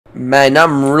Man,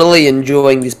 I'm really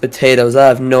enjoying these potatoes. I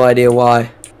have no idea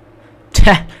why.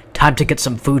 Time to get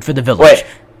some food for the village. Wait,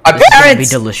 my This is gonna parents!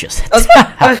 be delicious.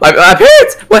 my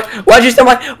parents! Why'd you say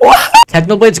my... What?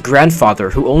 Technoblade's grandfather,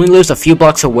 who only lives a few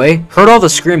blocks away, heard all the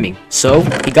screaming, so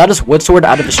he got his wood sword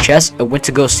out of his chest and went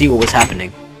to go see what was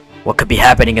happening. What could be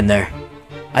happening in there?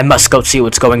 I must go see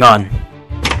what's going on.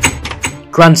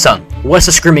 Grandson, what's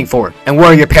the screaming for, and where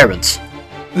are your parents?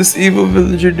 This evil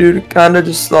villager dude kinda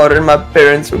just slaughtered my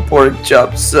parents with pork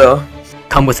chops, so...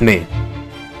 Come with me.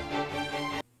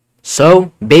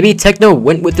 So, baby Techno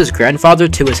went with his grandfather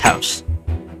to his house.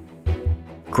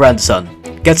 Grandson,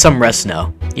 get some rest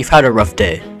now. You've had a rough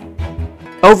day.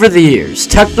 Over the years,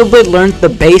 Technoblade learned the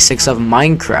basics of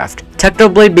Minecraft.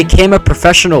 Technoblade became a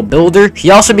professional builder.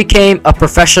 He also became a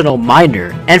professional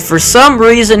miner. And for some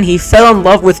reason, he fell in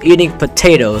love with eating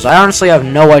potatoes. I honestly have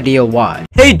no idea why.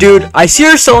 Hey dude, I see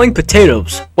you're selling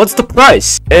potatoes. What's the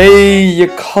price? Hey, you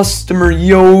customer,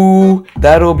 yo!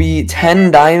 That'll be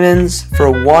 10 diamonds for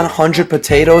 100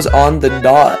 potatoes on the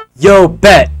dot. Yo,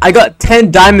 bet. I got 10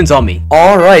 diamonds on me.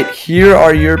 Alright, here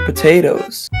are your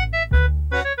potatoes.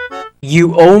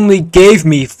 You only gave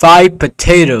me 5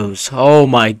 potatoes. Oh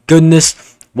my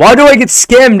goodness. Why do I get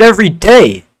scammed every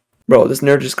day? Bro, this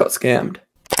nerd just got scammed.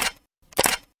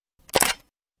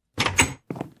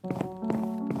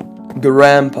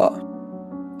 Grandpa,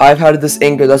 I've had this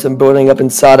anger that's been building up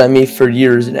inside of me for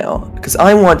years now, because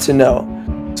I want to know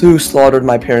who slaughtered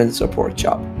my parents with a pork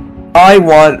chop. I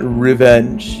want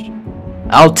revenge.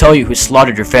 I'll tell you who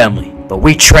slaughtered your family, but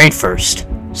we trained first.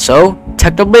 So,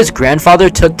 Technoblade's grandfather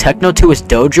took Techno to his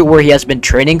dojo where he has been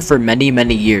training for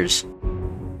many years.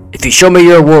 If you show me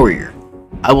you're a warrior,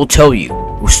 I will tell you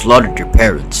who slaughtered your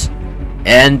parents.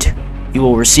 And you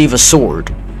will receive a sword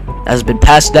that has been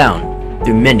passed down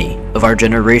through many of our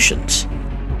generations.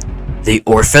 The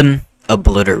Orphan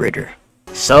Obliterator.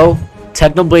 So,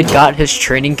 Technoblade got his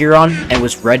training gear on and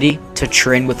was ready to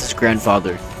train with his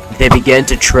grandfather. They began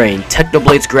to train,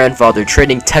 Technoblade's grandfather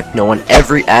training Techno on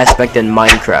every aspect in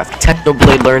Minecraft.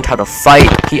 Technoblade learned how to fight.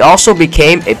 He also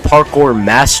became a parkour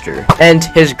master. And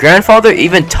his grandfather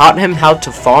even taught him how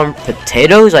to farm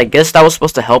potatoes. I guess that was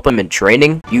supposed to help him in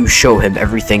training. You show him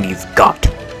everything you've got,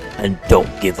 and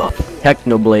don't give up.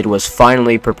 Technoblade was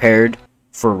finally prepared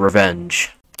for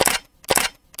revenge.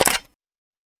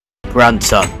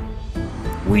 Grandson,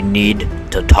 we need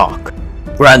to talk.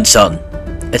 Grandson,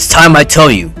 it's time I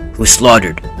tell you who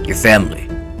slaughtered your family.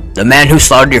 The man who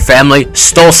slaughtered your family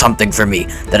stole something from me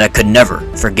that I could never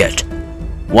forget.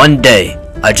 One day,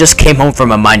 I just came home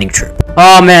from a mining trip.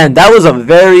 Oh man, that was a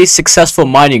very successful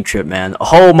mining trip, man.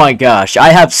 Oh my gosh, I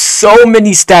have so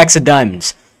many stacks of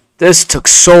diamonds. This took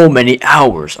so many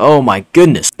hours. Oh my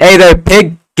goodness. Hey there,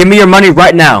 pig. Give me your money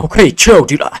right now. Okay, chill,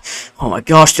 dude. Oh my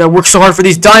gosh, dude, I worked so hard for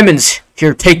these diamonds.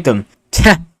 Here, take them.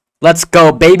 Let's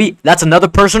go, baby. That's another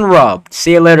person robbed.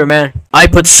 See you later, man. I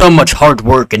put so much hard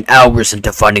work and hours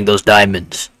into finding those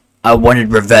diamonds. I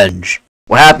wanted revenge.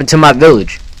 What happened to my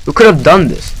village? Who could have done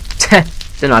this?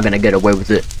 They're not gonna get away with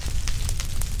it.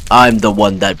 I'm the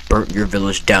one that burnt your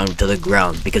village down to the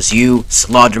ground because you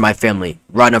slaughtered my family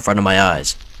right in front of my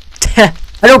eyes. I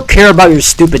don't care about your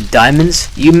stupid diamonds.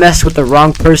 You messed with the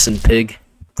wrong person, pig.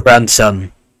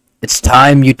 Grandson, it's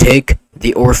time you take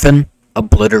the Orphan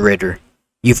Obliterator.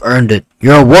 You've earned it.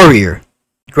 You're a warrior.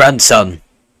 Grandson,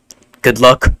 good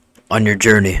luck on your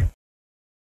journey.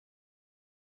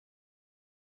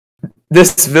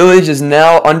 This village is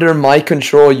now under my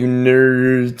control, you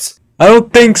nerds. I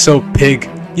don't think so, pig.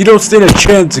 You don't stand a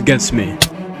chance against me.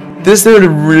 This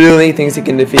nerd really thinks he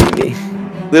can defeat me.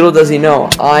 Little does he know,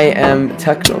 I am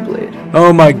Technoblade.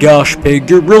 Oh my gosh, pig.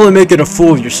 You're really making a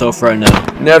fool of yourself right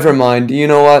now. Never mind. You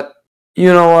know what?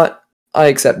 I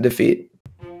accept defeat.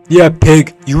 Yeah,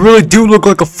 pig, you really do look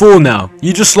like a fool now.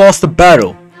 You just lost the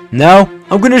battle. Now,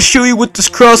 I'm gonna shoot you with this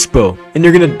crossbow, and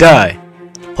you're gonna die.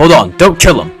 Hold on, don't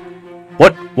kill him.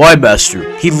 What? Why,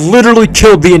 master? He literally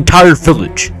killed the entire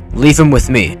village. Leave him with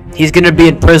me. He's gonna be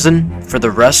in prison for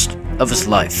the rest of his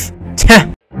life.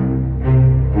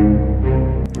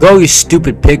 Go, you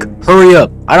stupid pig. Hurry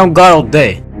up. I don't got all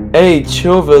day. Hey,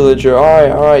 chill, villager.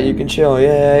 Alright, you can chill.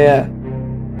 Yeah.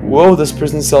 Whoa, this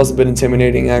prison cell's a bit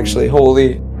intimidating, actually.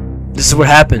 Holy. This is what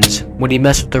happens when you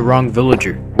mess with the wrong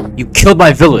villager. You killed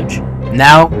my village.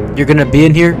 Now, you're gonna be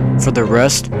in here for the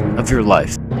rest of your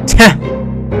life.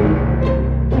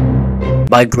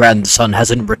 My grandson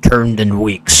hasn't returned in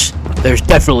weeks. There's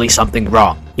definitely something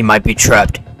wrong. He might be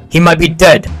trapped. He might be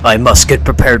dead. I must get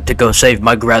prepared to go save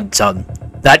my grandson.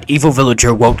 That evil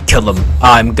villager won't kill him.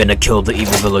 I'm gonna kill the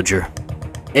evil villager.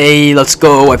 Hey, let's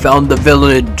go. I found the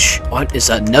village. What is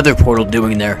that nether portal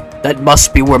doing there? That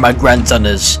must be where my grandson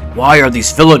is. Why are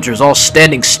these villagers all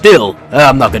standing still?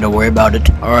 I'm not gonna worry about it.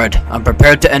 Alright, I'm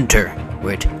prepared to enter.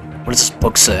 Wait, what does this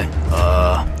book say?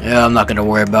 Yeah, I'm not gonna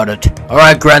worry about it.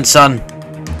 Alright, grandson.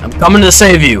 I'm coming to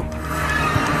save you.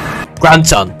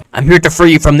 Grandson, I'm here to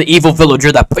free you from the evil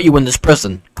villager that put you in this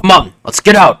prison. Come on, let's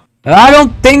get out. I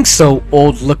don't think so,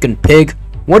 old-looking pig.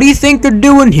 What do you think they're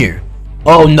doing here?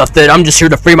 Oh, nothing. I'm just here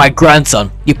to free my grandson.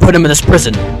 You put him in this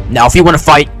prison. Now, if you want to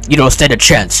fight, you don't stand a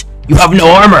chance. You have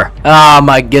no armor. Ah,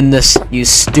 my goodness, you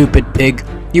stupid pig.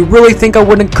 You really think I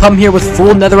wouldn't come here with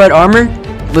full netherite armor?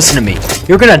 Listen to me.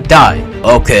 You're gonna die.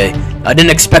 Okay, I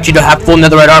didn't expect you to have full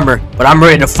netherite armor, but I'm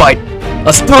ready to fight.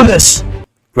 Let's do this!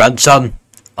 Grandson,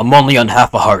 I'm only on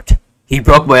half a heart. He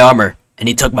broke my armor, and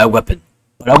he took my weapon.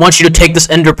 But I want you to take this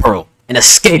ender pearl and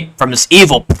escape from this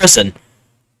evil prison.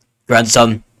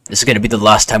 Grandson, this is gonna be the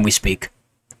last time we speak.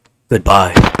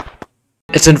 Goodbye.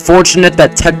 It's unfortunate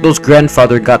that Techno's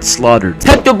grandfather got slaughtered.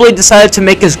 Technoblade decided to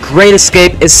make his great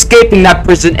escape, escaping that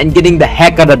prison and getting the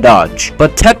heck out of Dodge.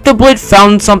 But Technoblade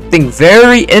found something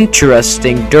very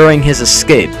interesting during his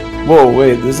escape. Whoa,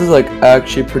 wait, this is like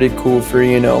actually pretty cool for,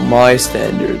 you know, my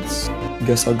standards.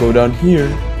 Guess I'll go down here.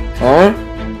 Huh?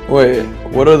 Wait,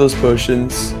 what are those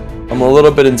potions? I'm a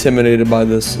little bit intimidated by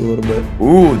this a little bit.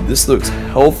 Ooh, this looks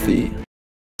healthy.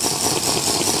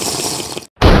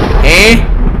 Eh?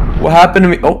 What happened to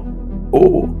me?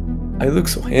 Oh, I look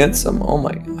so handsome. Oh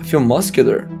my, I feel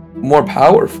muscular, more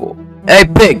powerful. Hey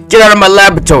pig, get out of my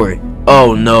laboratory.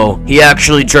 Oh no, he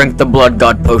actually drank the blood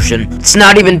god potion. It's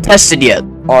not even tested yet.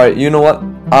 Alright, you know what?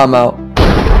 I'm out.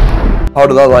 How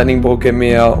did that lightning bolt get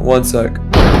me out? One sec.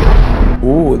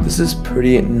 Ooh, this is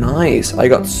pretty nice. I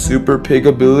got super pig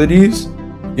abilities.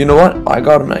 You know what? I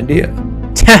got an idea.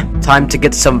 Time to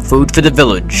get some food for the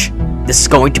village. This is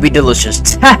going to be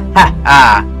delicious. Ha ha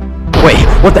ha. Wait,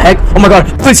 what the heck? Oh my god,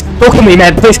 please, don't kill me,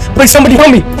 man. Please, somebody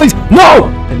help me. Please, no!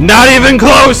 Not even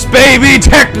close, baby!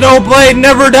 Technoblade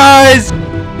never dies!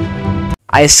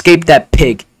 I escaped that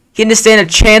pig. He didn't stand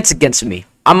a chance against me.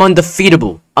 I'm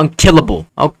undefeatable, unkillable.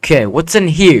 Okay, what's in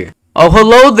here? Oh,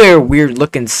 hello there,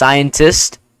 weird-looking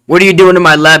scientist. What are you doing in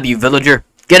my lab, you villager?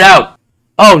 Get out!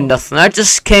 Oh, nothing. I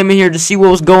just came in here to see what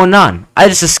was going on. I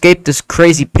just escaped this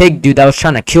crazy pig dude that was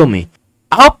trying to kill me.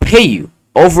 I'll pay you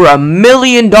over $1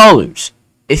 million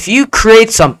if you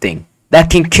create something that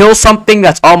can kill something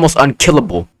that's almost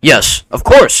unkillable. Yes, of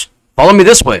course. Follow me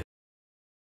this way.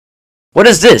 What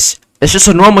is this? It's just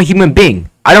a normal human being.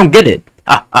 I don't get it.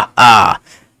 Ha ha ha.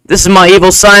 This is my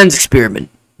evil science experiment.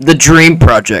 The Dream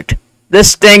Project.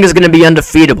 This thing is gonna be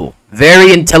undefeatable.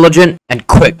 Very intelligent and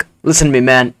quick. Listen to me,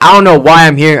 man. I don't know why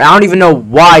I'm here. I don't even know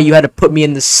why you had to put me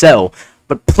in this cell.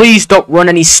 But please don't run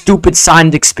any stupid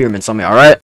science experiments on me,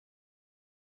 alright?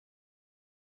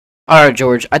 Alright,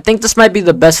 George. I think this might be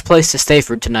the best place to stay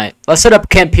for tonight. Let's set up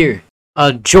camp here.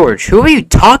 George, who are you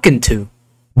talking to?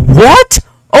 What?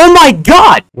 Oh my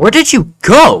god! Where did you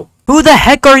go? Who the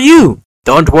heck are you?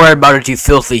 Don't worry about it, you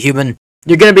filthy human.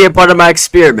 You're gonna be a part of my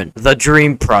experiment, the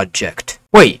Dream Project.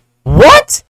 Wait,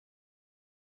 what?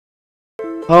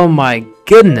 Oh my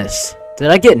goodness.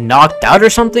 Did I get knocked out or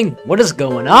something? What is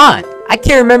going on? I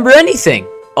can't remember anything.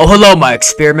 Oh, hello, my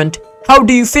experiment. How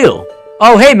do you feel?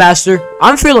 Oh, hey, master.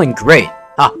 I'm feeling great.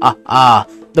 Ha ha ha.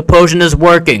 The potion is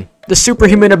working. The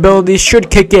superhuman abilities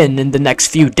should kick in the next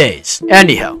few days.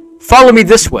 Anyhow, follow me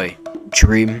this way,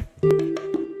 Dream.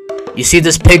 You see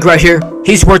this pig right here?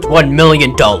 He's worth $1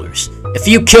 million. If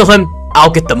you kill him,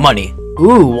 I'll get the money.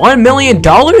 Ooh, $1 million?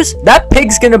 That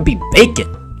pig's gonna be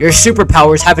bacon. Your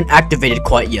superpowers haven't activated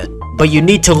quite yet, but you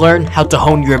need to learn how to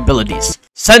hone your abilities.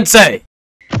 Sensei!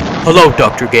 Hello,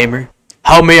 Dr. Gamer.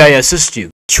 How may I assist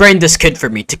you? Train this kid for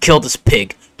me to kill this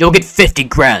pig. You'll get 50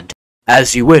 grand.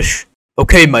 As you wish.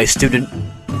 Okay, my student.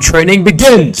 Training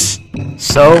begins!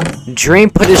 So, Dream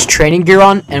put his training gear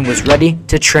on and was ready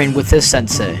to train with his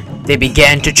sensei. They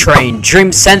began to train,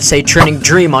 Dream Sensei training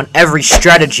Dream on every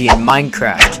strategy in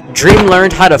Minecraft. Dream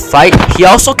learned how to fight. He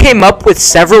also came up with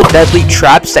several deadly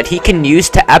traps that he can use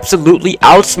to absolutely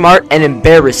outsmart and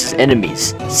embarrass his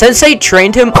enemies. Sensei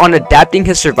trained him on adapting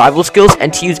his survival skills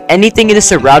and to use anything in his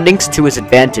surroundings to his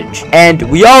advantage. And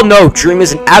we all know Dream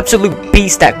is an absolute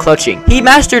beast at clutching. He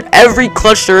mastered every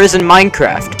clutch there is in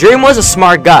Minecraft. Dream was a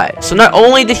smart guy, so not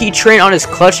only did he train on his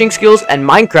clutching skills and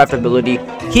Minecraft ability,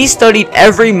 he studied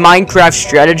every Minecraft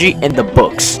strategy in the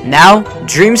books. Now,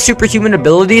 Dream's superhuman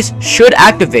abilities should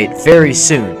activate very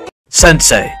soon.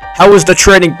 Sensei, how is the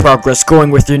training progress going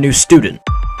with your new student?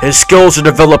 His skills are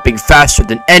developing faster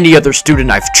than any other student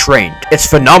I've trained. It's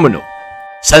phenomenal.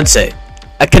 Sensei,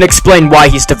 I can explain why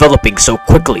he's developing so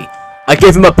quickly. I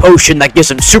gave him a potion that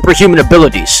gives him superhuman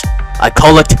abilities. I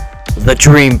call it The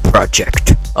Dream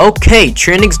Project. Okay,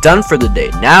 training's done for the day.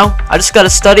 Now, I just gotta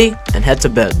study and head to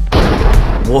bed.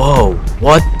 Whoa,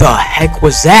 what the heck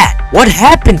was that? What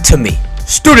happened to me?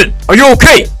 Student, are you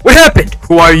okay? What happened?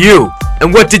 Who are you?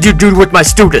 And what did you do with my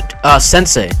student?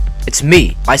 Sensei, it's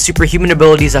me. My superhuman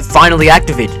abilities have finally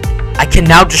activated. I can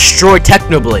now destroy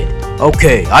Technoblade.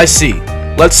 Okay, I see.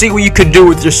 Let's see what you can do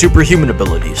with your superhuman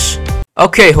abilities.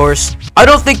 Okay, horse. I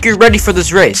don't think you're ready for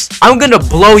this race. I'm gonna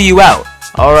blow you out.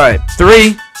 Alright,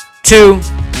 3, 2,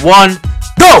 1,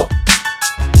 go!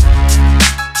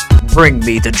 Bring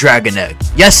me the dragon egg.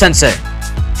 Yes, Sensei.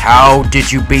 How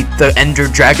did you beat the ender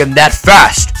dragon that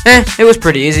fast? It was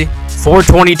pretty easy.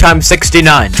 420 times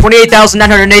 69.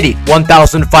 28,980.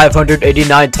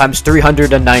 1,589 times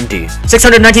 390.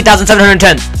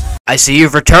 619,710. I see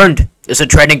you've returned. Is the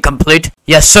training complete?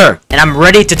 Yes, sir. And I'm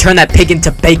ready to turn that pig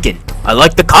into bacon. I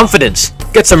like the confidence.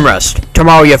 Get some rest.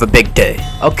 Tomorrow you have a big day.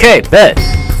 Okay, bet.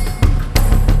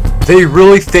 They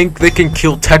really think they can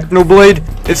kill Technoblade?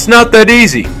 It's not that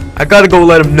easy. I gotta go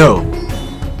let him know.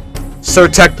 Sir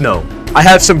Techno, I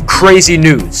have some crazy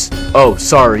news. Oh,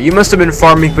 sorry, you must have been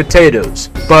farming potatoes.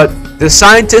 But the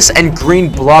scientists and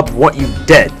Green Blob want you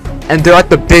dead, and they're at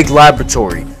the big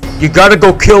laboratory. You gotta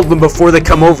go kill them before they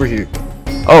come over here.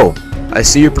 Oh, I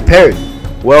see you're prepared.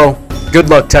 Well, good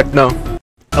luck, Techno.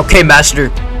 Okay,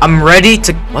 Master, I'm ready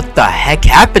to... What the heck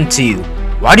happened to you?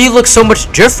 Why do you look so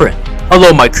much different?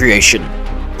 Hello, my creation.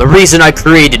 The reason I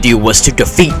created you was to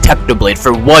defeat Technoblade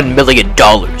for $1 million.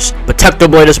 But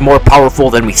Technoblade is more powerful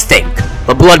than we think.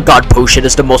 The Blood God Potion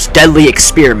is the most deadly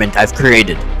experiment I've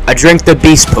created. I drank the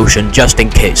Beast Potion just in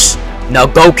case. Now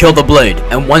go kill the Blade,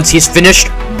 and once he's finished,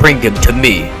 bring him to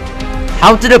me.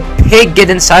 How did a pig get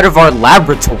inside of our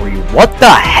laboratory? What the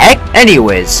heck?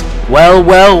 Anyways, well,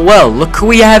 look who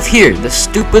we have here. The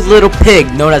stupid little pig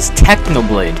known as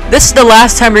Technoblade. This is the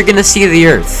last time you're gonna see the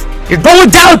Earth. You're going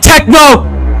down,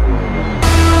 Techno!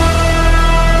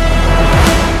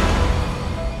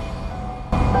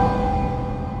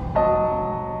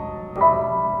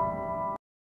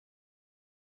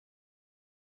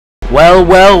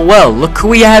 Well, look who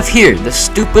we have here. The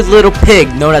stupid little pig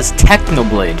known as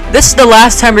Technoblade. This is the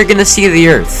last time you're gonna see the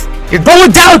Earth. You're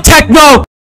going down, Techno!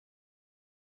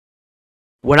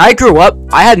 When I grew up,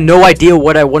 I had no idea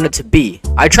what I wanted to be.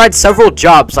 I tried several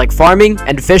jobs like farming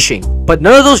and fishing, but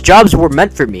none of those jobs were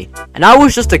meant for me. And I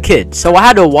was just a kid, so I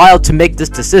had a while to make this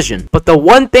decision. But the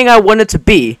one thing I wanted to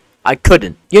be, I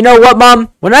couldn't. You know what,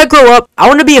 Mom? When I grow up, I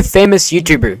want to be a famous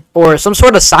YouTuber or some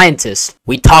sort of scientist.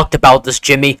 We talked about this,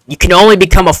 Jimmy. You can only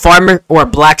become a farmer or a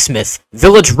blacksmith.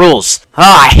 Village rules.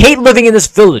 I hate living in this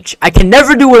village. I can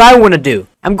never do what I want to do.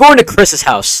 I'm going to Chris's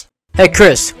house. Hey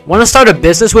Chris, want to start a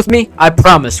business with me? I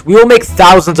promise, we will make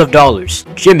thousands of dollars.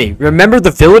 Jimmy, remember the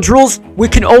village rules? We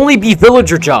can only be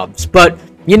villager jobs, but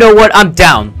you know what? I'm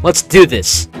down. Let's do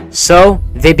this. So,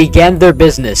 they began their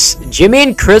business. Jimmy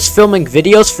and Chris filming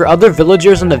videos for other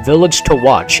villagers in the village to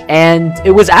watch, and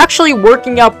it was actually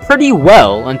working out pretty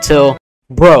well until...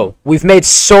 Bro, we've made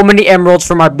so many emeralds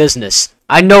from our business.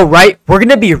 I know, right? We're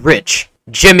gonna be rich.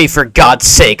 Jimmy, for God's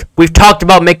sake, we've talked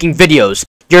about making videos.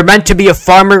 You're meant to be a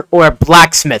farmer or a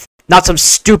blacksmith, not some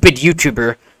stupid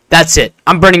YouTuber. That's it.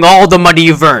 I'm burning all the money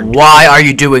you've earned. Why are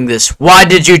you doing this? Why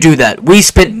did you do that? We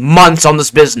spent months on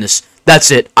this business.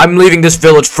 That's it. I'm leaving this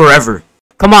village forever.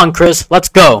 Come on, Chris. Let's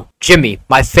go. Jimmy,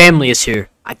 my family is here.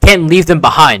 I can't leave them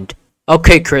behind.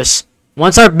 Okay, Chris.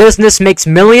 Once our business makes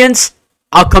millions,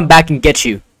 I'll come back and get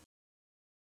you.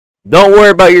 Don't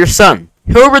worry about your son.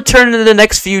 He'll return in the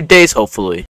next few days,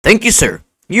 hopefully. Thank you, sir.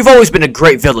 You've always been a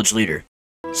great village leader.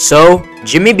 So,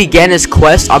 Jimmy began his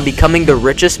quest on becoming the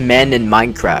richest man in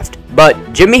Minecraft.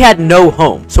 But Jimmy had no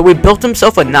home, so he built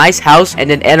himself a nice house and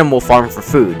an animal farm for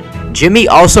food. Jimmy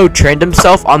also trained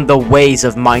himself on the ways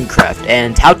of Minecraft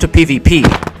and how to PvP.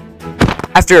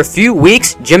 After a few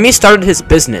weeks, Jimmy started his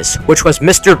business, which was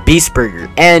Mr. Beast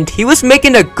Burger, and he was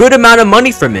making a good amount of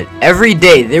money from it. Every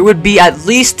day, there would be at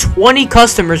least 20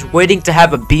 customers waiting to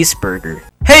have a Beast Burger.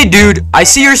 Hey dude, I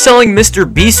see you're selling Mr.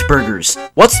 Beast Burgers.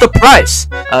 What's the price?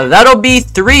 That'll be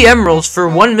 3 emeralds for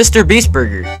 1 Mr. Beast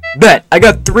Burger. Bet, I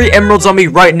got 3 emeralds on me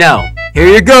right now. Here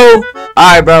you go.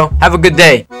 Alright bro, have a good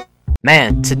day.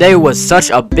 Man, today was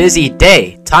such a busy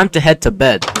day. Time to head to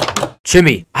bed.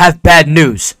 Jimmy, I have bad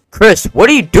news. Chris, what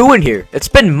are you doing here? It's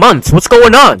been months. What's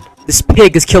going on? This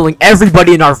pig is killing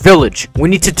everybody in our village. We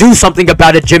need to do something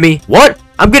about it, Jimmy. What?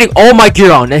 I'm getting all my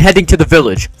gear on and heading to the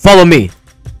village. Follow me.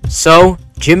 So,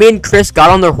 Jimmy and Chris got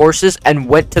on their horses and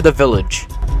went to the village.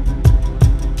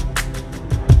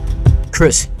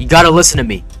 Chris, you gotta listen to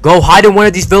me. Go hide in one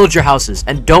of these villager houses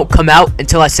and don't come out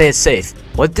until I say it's safe.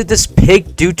 What did this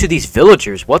pig do to these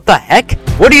villagers? What the heck?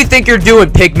 What do you think you're doing,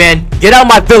 pigman? Get out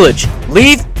my village.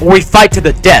 Leave or we fight to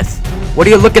the death. What are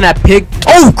you looking at, pig?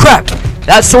 Oh, crap!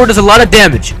 That sword does a lot of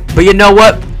damage. But you know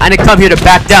what? I didn't come here to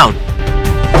back down.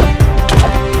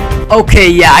 Okay,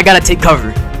 yeah, I gotta take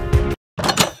cover.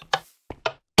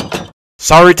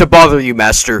 Sorry to bother you,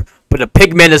 master, but a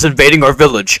pigman is invading our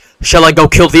village. Shall I go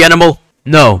kill the animal?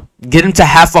 No. Get him to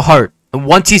half a heart. And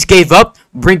once he's gave up,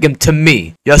 bring him to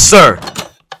me. Yes, sir.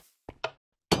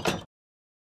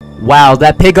 Wow,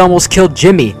 that pig almost killed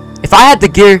Jimmy. If I had the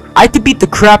gear, I could beat the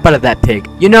crap out of that pig.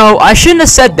 You know, I shouldn't have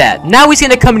said that. Now he's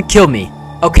gonna come and kill me.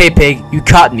 Okay, pig, you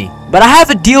caught me. But I have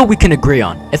a deal we can agree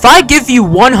on. If I give you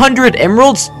 100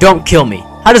 emeralds, don't kill me.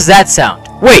 How does that sound?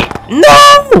 Wait,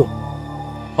 no!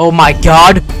 Oh my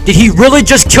god, did he really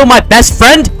just kill my best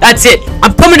friend? That's it,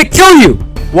 I'm coming to kill you!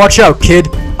 Watch out, kid.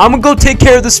 I'm gonna go take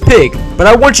care of this pig, but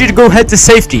I want you to go head to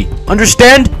safety.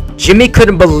 Understand? Jimmy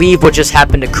couldn't believe what just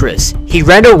happened to Chris. He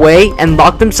ran away and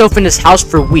locked himself in his house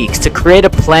for weeks to create a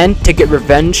plan to get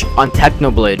revenge on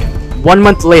Technoblade. 1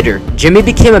 month later, Jimmy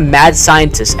became a mad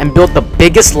scientist and built the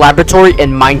biggest laboratory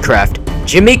in Minecraft.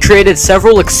 Jimmy created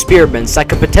several experiments that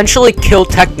could potentially kill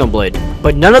Technoblade,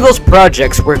 but none of those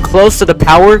projects were close to the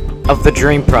power of the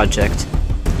Dream Project.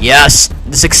 Yes,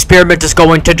 this experiment is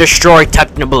going to destroy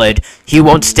Technoblade. He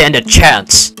won't stand a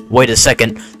chance. Wait a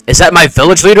second, is that my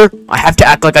village leader? I have to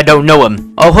act like I don't know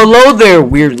him. Oh, hello there,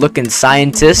 weird-looking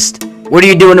scientist. What are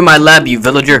you doing in my lab, you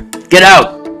villager? Get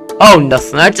out! Oh,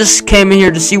 nothing. I just came in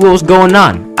here to see what was going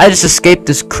on. I just escaped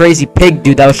this crazy pig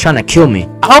dude that was trying to kill me.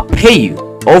 I'll pay you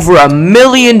over $1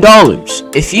 million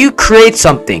if you create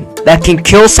something that can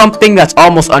kill something that's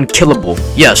almost unkillable.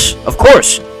 Yes, of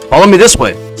course. Follow me this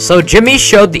way. So Jimmy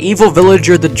showed the evil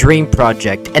villager the Dream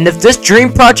Project, and if this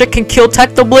Dream Project can kill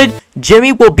Technoblade,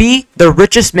 Jimmy will be the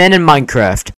richest man in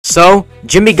Minecraft. So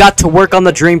Jimmy got to work on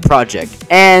the Dream Project,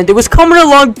 and it was coming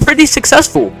along pretty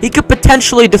successful. He could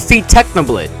potentially defeat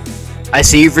Technoblade. I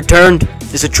see you've returned.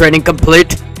 Is the training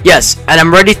complete? Yes, and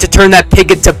I'm ready to turn that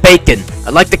pig into bacon. I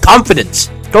like the confidence.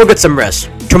 Go get some rest.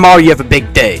 Tomorrow you have a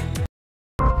big day.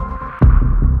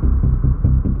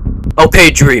 Okay,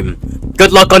 Dream.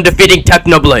 Good luck on defeating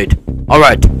Technoblade.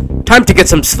 Alright, time to get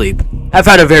some sleep. I've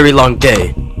had a very long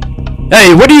day.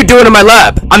 Hey, what are you doing in my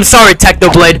lab? I'm sorry,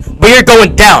 Technoblade, but you're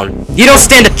going down. You don't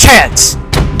stand a chance.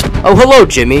 Oh, hello,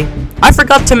 Jimmy. I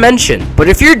forgot to mention, but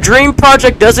if your Dream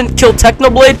Project doesn't kill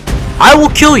Technoblade, I will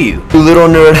kill you. You little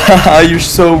nerd, haha, you're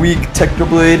so weak.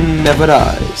 Technoblade never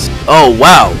dies. Oh,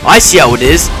 wow. I see how it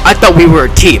is. I thought we were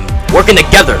a team, working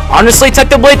together. Honestly,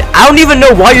 Technoblade, I don't even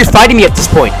know why you're fighting me at this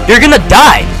point. You're gonna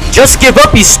die. Just give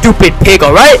up, you stupid pig,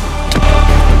 alright?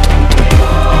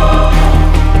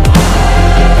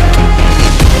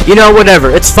 You know,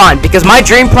 whatever. It's fine, because my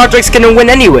Dream Project's gonna win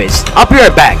anyways. I'll be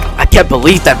right back. I can't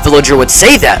believe that villager would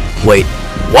say that. Wait,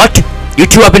 what? You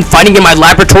two have been fighting in my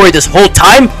laboratory this whole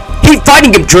time? Keep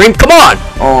fighting him, Dream, come on!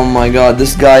 Oh my god,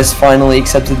 this guy's finally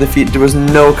accepted defeat. There was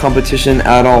no competition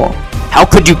at all. How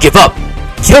could you give up?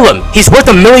 Kill him! He's worth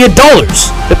 $1 million!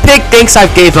 The pig thinks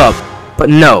I gave up. But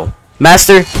no.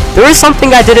 Master, there is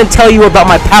something I didn't tell you about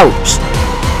my powers.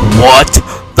 What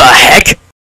the heck?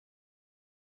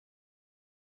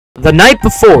 The night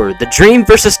before the Dream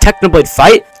vs Technoblade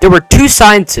fight, there were two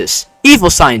scientists, evil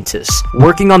scientists,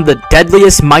 working on the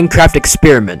deadliest Minecraft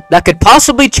experiment that could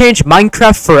possibly change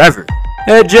Minecraft forever.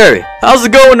 Hey Jerry, how's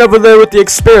it going over there with the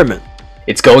experiment?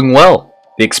 It's going well.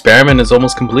 The experiment is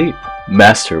almost complete.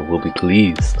 Master will be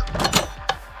pleased.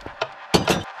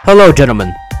 Hello,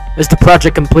 gentlemen. Is the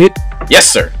project complete? Yes,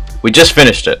 sir. We just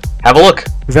finished it. Have a look.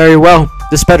 Very well.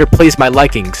 This better please my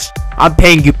likings. I'm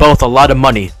paying you both a lot of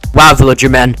money. Wow, villager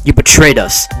man, you betrayed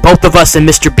us. Both of us and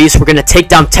Mr. Beast were gonna take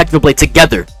down Technoblade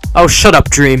together. Oh, shut up,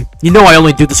 Dream. You know I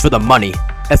only do this for the money.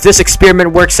 If this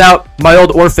experiment works out, my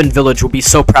old orphan village will be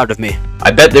so proud of me.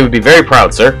 I bet they would be very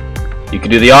proud, sir. You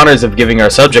could do the honors of giving our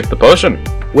subject the potion.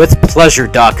 With pleasure,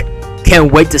 Doc.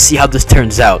 Can't wait to see how this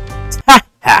turns out. Ha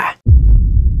ha!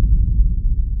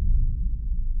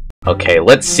 Okay,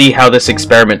 let's see how this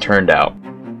experiment turned out.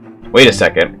 Wait a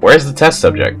second, where's the test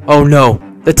subject? Oh no,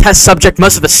 the test subject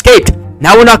must have escaped.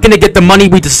 Now we're not gonna get the money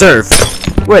we deserve.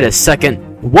 Wait a second,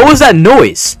 what was that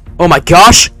noise? Oh my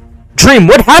gosh! Dream,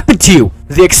 what happened to you?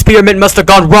 The experiment must have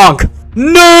gone wrong.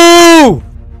 No!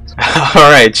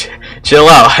 Alright, chill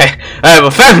out. I have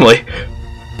a family.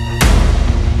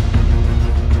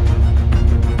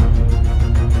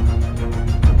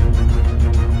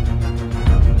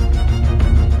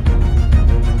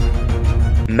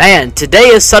 Man, today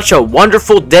is such a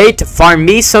wonderful day to farm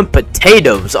me some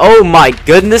potatoes. Oh my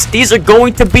goodness, these are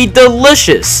going to be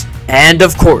delicious. And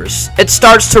of course, it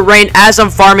starts to rain as I'm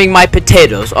farming my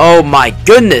potatoes. Oh my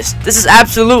goodness, this is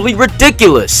absolutely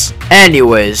ridiculous.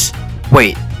 Anyways,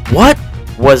 wait, what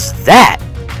was that?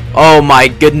 Oh my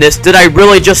goodness, did I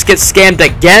really just get scammed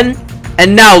again?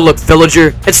 And now look,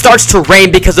 villager, it starts to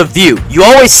rain because of you. You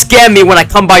always scam me when I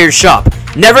come by your shop.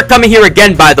 Never coming here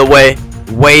again, by the way.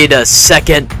 Wait a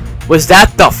second. Was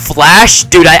that the Flash?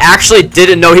 Dude, I actually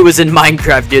didn't know he was in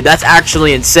Minecraft, dude. That's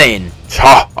actually insane.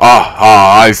 Ha ha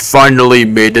ha, I finally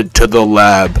made it to the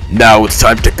lab. Now it's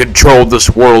time to control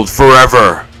this world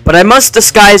forever. But I must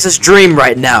disguise this dream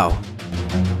right now.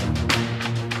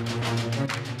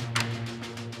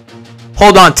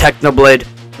 Hold on, Technoblade.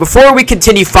 Before we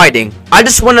continue fighting, I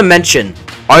just want to mention...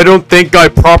 I don't think I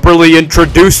properly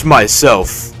introduced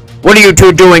myself. What are you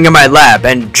two doing in my lab?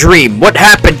 And Dream, what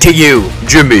happened to you?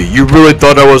 Jimmy, you really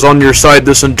thought I was on your side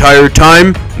this entire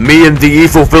time? Me and the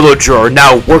evil villager are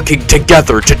now working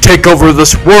together to take over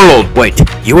this world. Wait,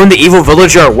 you and the evil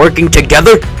villager are working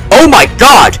together? Oh my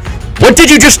god! What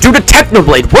did you just do to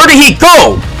Technoblade? Where did he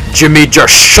go? Jimmy,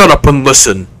 just shut up and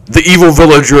listen. The evil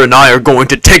villager and I are going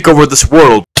to take over this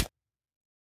world.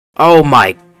 Oh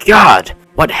my god,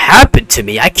 what happened to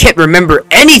me? I can't remember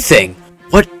anything.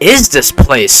 What is this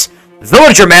place?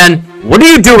 Villager man, what are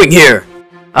you doing here?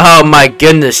 Oh my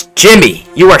goodness, Jimmy,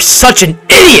 you are such an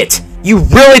idiot! You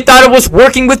really thought it was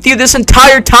working with you this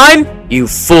entire time? You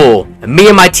fool. Me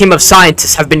and my team of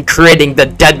scientists have been creating the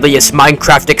deadliest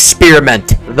Minecraft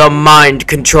experiment, the Mind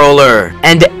Controller.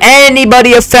 And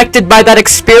anybody affected by that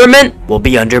experiment will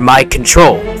be under my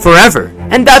control forever.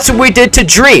 And that's what we did to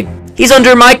Dream. He's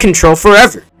under my control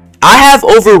forever. I have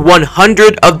over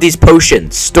 100 of these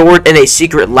potions stored in a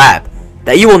secret lab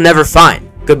that you will never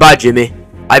find. Goodbye, Jimmy.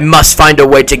 I must find a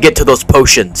way to get to those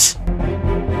potions.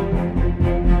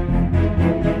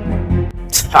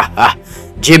 Haha,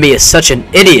 Jimmy is such an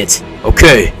idiot.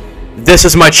 Okay, this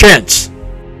is my chance.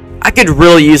 I could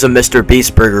really use a Mr.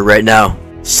 Beast burger right now.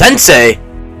 Sensei!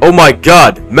 Oh my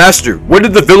god, Master, what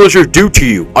did the villager do to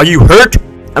you? Are you hurt?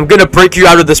 I'm gonna break you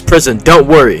out of this prison, don't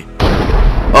worry.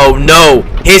 Oh no,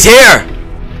 he's here!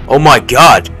 Oh my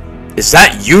god, is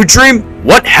that you, Dream?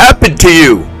 What happened to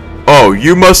you? Oh,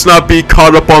 you must not be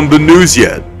caught up on the news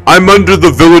yet. I'm under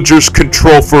the villager's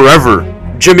control forever.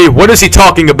 Jimmy, what is he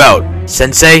talking about?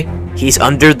 Sensei, he's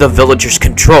under the villager's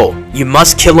control. You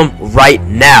must kill him right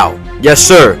now. Yes,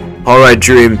 sir. Alright,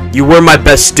 Dream, you were my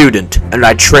best student, and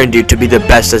I trained you to be the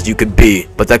best as you could be,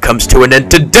 but that comes to an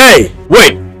end today!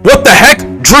 Wait, what the heck?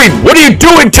 Dream, what are you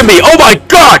doing to me? Oh my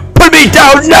god! Put me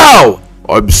down now!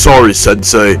 I'm sorry,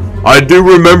 Sensei. I do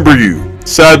remember you.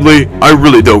 Sadly, I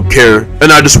really don't care,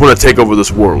 and I just want to take over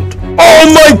this world.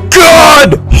 Oh my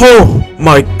god! Oh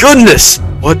my goodness!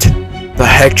 What the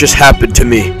heck just happened to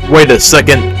me? Wait a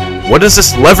second. What is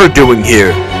this lever doing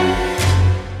here?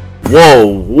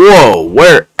 Whoa,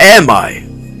 where am I?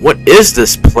 What is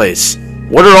this place?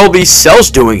 What are all these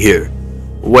cells doing here?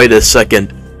 Wait a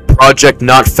second. Project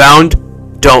not found?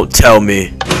 Don't tell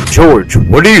me. George,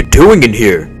 what are you doing in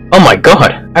here? Oh my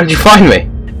god, how did you find me?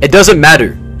 It doesn't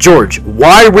matter. George,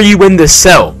 why were you in this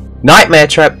cell? Nightmare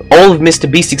trapped all of Mr.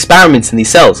 Beast's experiments in these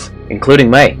cells,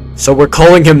 including me. So we're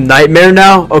calling him Nightmare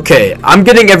now? Okay, I'm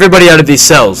getting everybody out of these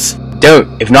cells.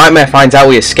 Don't. If Nightmare finds out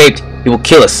we escaped, he will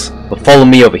kill us. But follow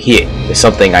me over here. There's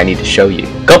something I need to show you.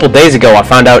 A couple days ago, I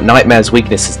found out Nightmare's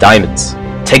weakness is diamonds.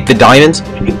 Take the diamonds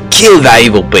and kill that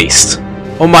evil beast.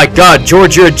 Oh my god,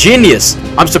 George, you're a genius.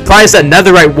 I'm surprised that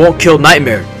Netherite won't kill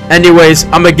Nightmare. Anyways,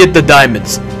 I'm gonna get the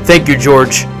diamonds. Thank you,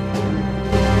 George.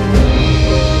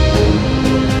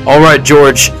 Alright,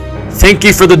 George. Thank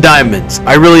you for the diamonds.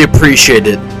 I really appreciate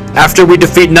it. After we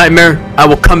defeat Nightmare, I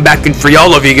will come back and free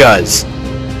all of you guys.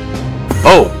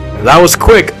 Oh, that was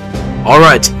quick.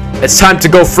 Alright, it's time to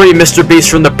go free Mr. Beast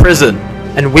from the prison,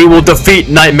 and we will defeat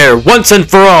Nightmare once and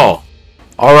for all.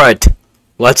 Alright,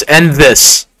 let's end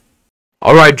this.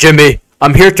 Alright, Jimmy,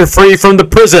 I'm here to free you from the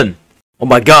prison. Oh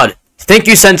my god, thank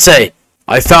you, Sensei.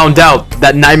 I found out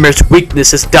that Nightmare's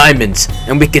weakness is diamonds,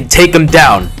 and we can take him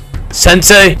down.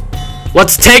 Sensei,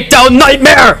 let's take down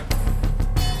Nightmare!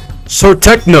 So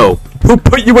Techno, who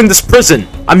put you in this prison?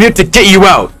 I'm here to get you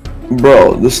out.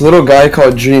 Bro, this little guy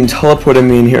called Dream teleported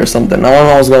me in here or something. I don't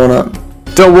know what's going on.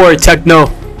 Don't worry, Techno.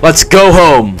 Let's go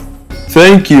home.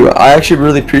 Thank you. I actually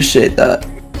really appreciate that.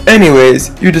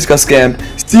 Anyways, you just got scammed.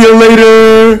 See you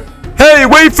later! Hey,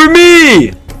 wait for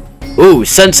me! Ooh,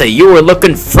 Sensei, you were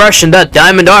looking fresh in that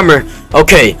diamond armor.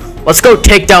 Okay, let's go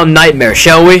take down Nightmare,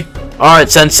 shall we? Alright,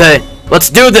 Sensei, let's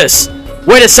do this.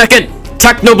 Wait a second.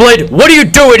 Technoblade, what are you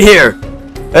doing here?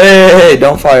 Hey,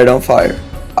 don't fire, don't fire.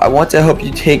 I want to help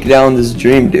you take down this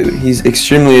dream dude. He's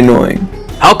extremely annoying.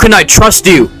 How can I trust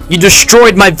you? You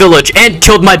destroyed my village and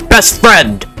killed my best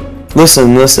friend!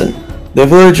 Listen. The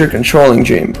village you're controlling,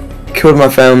 Dream, killed my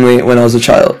family when I was a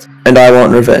child, and I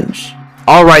want revenge.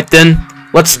 Alright then,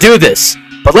 let's do this.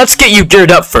 But let's get you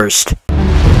geared up first.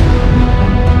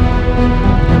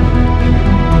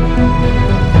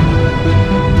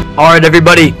 Alright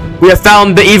everybody, we have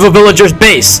found the evil villager's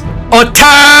base.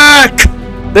 Attack!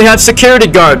 They have security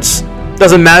guards.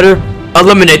 Doesn't matter,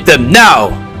 eliminate them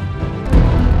now!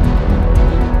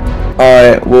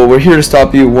 Alright, well, we're here to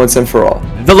stop you once and for all.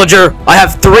 Villager, I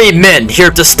have 3 men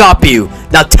here to stop you.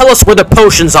 Now tell us where the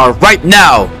potions are right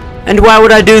now. And why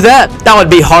would I do that? That would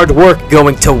be hard work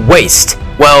going to waste.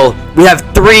 Well, we have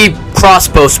 3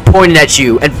 crossbows pointing at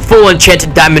you and full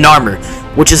enchanted diamond armor,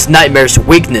 which is Nightmare's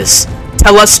weakness.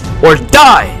 Tell us or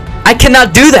die. I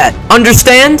cannot do that,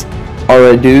 understand?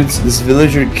 Alright, dudes, this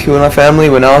villager killed my family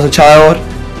when I was a child,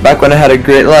 back when I had a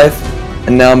great life,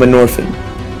 and now I'm an orphan.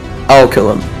 I'll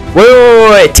kill him.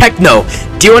 Wait, Techno,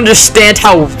 do you understand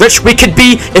how rich we could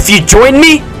be if you join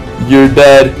me? You're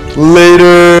dead.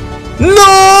 Later.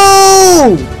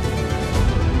 No!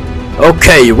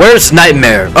 Okay, where's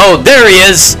Nightmare? Oh, there he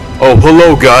is! Oh,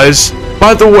 hello guys.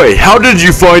 By the way, how did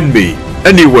you find me?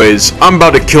 Anyways, I'm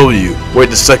about to kill you. Wait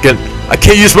a second. I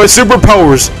can't use my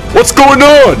superpowers. What's going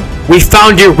on? We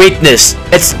found your weakness.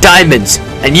 It's diamonds,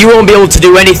 and you won't be able to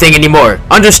do anything anymore.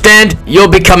 Understand? You'll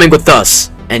be coming with us,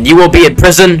 and you will be in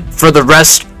prison for the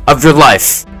rest of your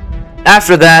life.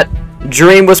 After that,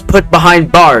 Dream was put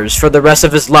behind bars for the rest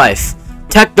of his life.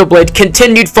 Technoblade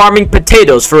continued farming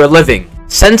potatoes for a living.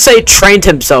 Sensei trained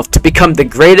himself to become the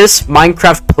greatest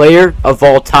Minecraft player of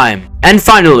all time. And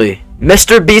finally,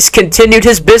 Mr. Beast continued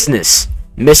his business,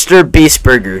 Mr.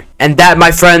 Beastburger. And that,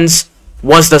 my friends,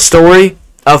 was the story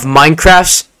of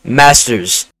Minecraft's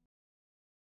masters.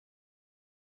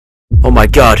 Oh my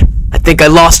god, I think I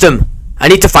lost him. I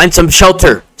need to find some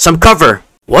shelter, some cover.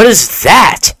 What is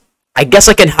that? I guess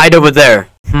I can hide over there.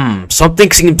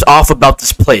 Something seems off about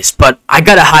this place, but I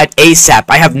gotta hide ASAP.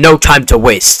 I have no time to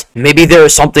waste. Maybe there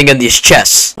is something in these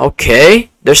chests. Okay,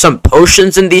 there's some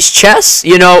potions in these chests?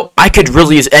 You know, I could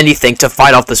really use anything to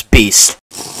fight off this beast.